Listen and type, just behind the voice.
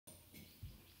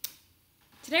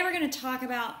Today we're going to talk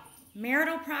about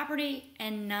marital property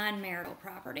and non-marital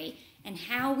property and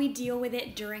how we deal with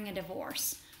it during a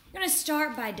divorce. We're going to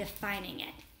start by defining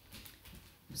it.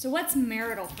 So what's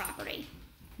marital property?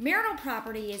 Marital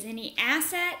property is any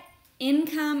asset,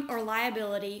 income, or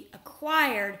liability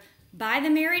acquired by the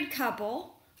married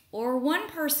couple or one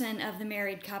person of the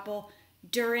married couple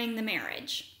during the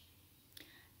marriage.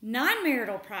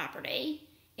 Non-marital property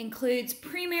includes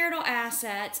premarital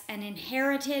assets and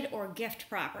inherited or gift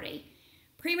property.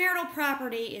 Premarital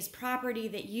property is property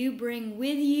that you bring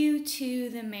with you to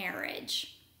the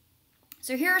marriage.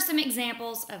 So here are some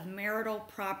examples of marital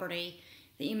property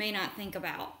that you may not think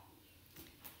about.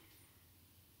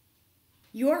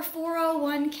 Your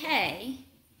 401k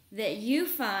that you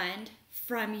fund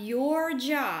from your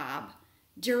job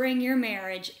during your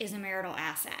marriage is a marital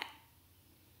asset.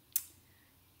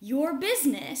 Your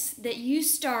business that you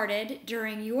started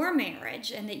during your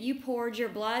marriage and that you poured your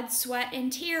blood, sweat,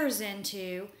 and tears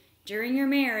into during your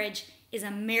marriage is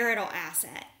a marital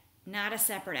asset, not a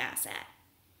separate asset.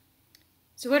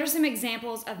 So what are some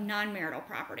examples of non-marital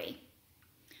property?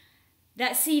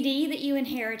 That CD that you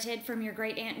inherited from your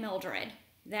great Aunt Mildred,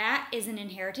 that is an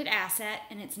inherited asset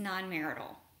and it's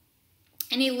non-marital.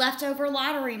 Any leftover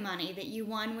lottery money that you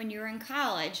won when you were in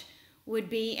college would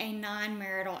be a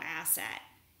non-marital asset.